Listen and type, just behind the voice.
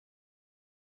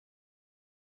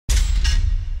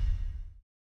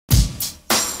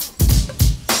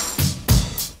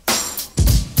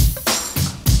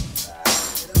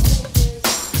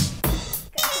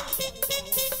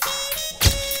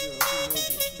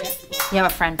You have a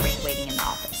friend for you waiting in the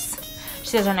office. She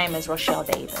says her name is Rochelle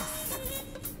Davis.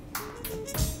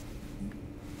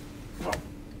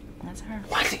 That's her.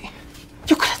 What?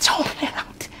 You could have told me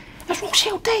that. That's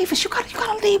Rochelle Davis. You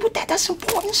gotta leave with that. That's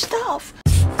important stuff.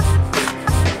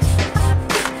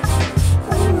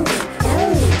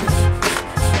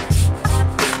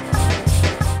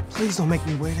 Please don't make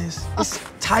me wear this. It's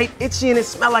tight, itchy, and it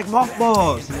smells like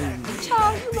mothballs.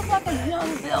 Child, you look like a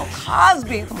young Bill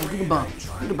Cosby. Come on, do the bump.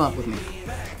 Do the bump with me.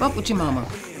 Bump with your mama.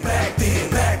 Back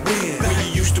when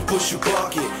you used to push your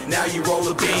bucket, now you roll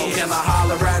a bean and I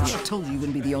holler at you. I told you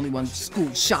wouldn't be the only one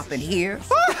school shopping here.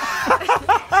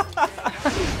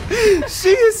 She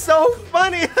is so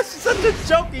funny. She's such a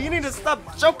joker. You need to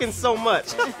stop joking so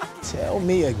much. Tell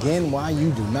me again why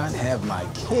you do not have my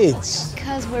kids.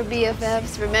 Because we're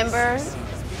BFFs, remember?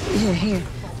 Yeah, here.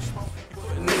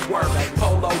 Work,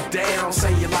 polo down,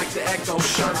 say you like the Echo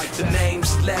shirt. The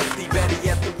name's Lefty, Betty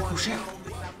at the one.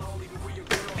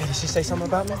 Hey, did she say something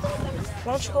about me?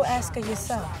 Why don't you go ask her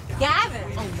yourself? Gavin!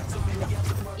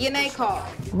 Your name called.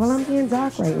 Well, I'm being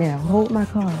dark right now. Hold my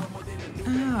call.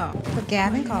 Oh, but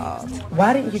Gavin called.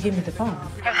 Why didn't you give me the phone?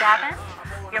 Hey, Gavin,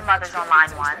 your mother's on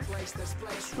line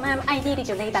 1. Ma'am, I needed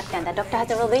you way back then. The doctor has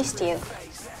released you.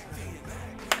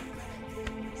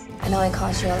 I know it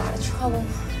caused you a lot of trouble,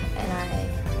 and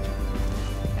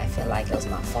I feel like it was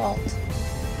my fault.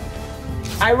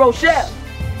 Hey, Rochelle.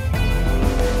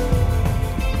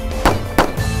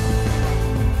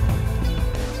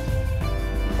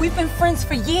 We've been friends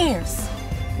for years.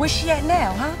 Where's she at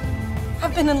now, huh?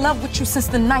 I've been in love with you since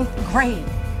the 9th grade.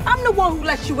 I'm the one who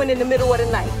let you in the middle of the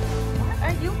night. What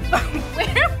are you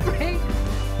wearing?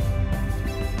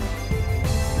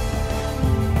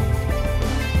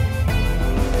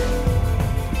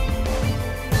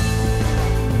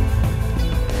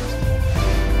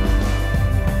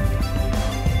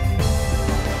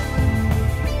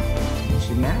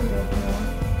 She married.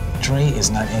 Dre is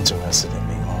not interested in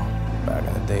me, Mom. Back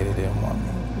in the day, they didn't want me.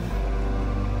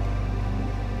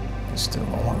 They still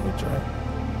don't want me, Dre.